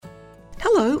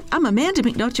Hello, I'm Amanda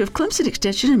McNulty of Clemson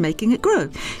Extension and Making It Grow.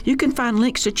 You can find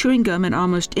links to chewing gum in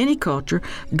almost any culture,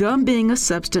 gum being a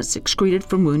substance excreted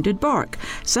from wounded bark.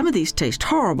 Some of these taste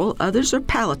horrible, others are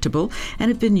palatable, and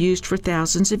have been used for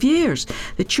thousands of years.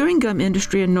 The chewing gum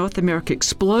industry in North America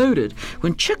exploded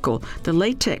when chicle, the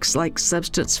latex-like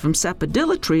substance from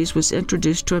sapodilla trees, was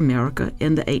introduced to America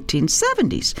in the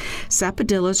 1870s.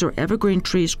 Sapodillas are evergreen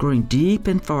trees growing deep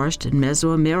in forest in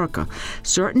Mesoamerica.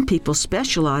 Certain people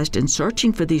specialized in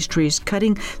searching for these trees,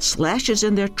 cutting slashes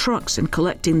in their trunks and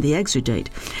collecting the exudate.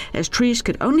 As trees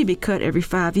could only be cut every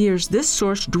 5 years, this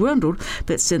source dwindled,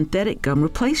 but synthetic gum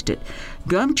replaced it.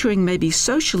 Gum chewing may be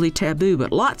socially taboo,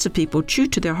 but lots of people chew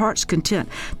to their heart's content.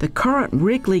 The current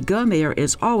Wrigley gum heir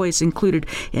is always included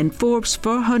in Forbes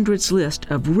 400's list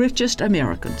of richest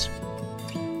Americans.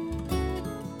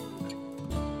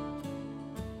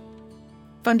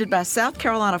 Funded by South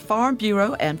Carolina Farm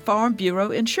Bureau and Farm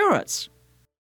Bureau Insurance.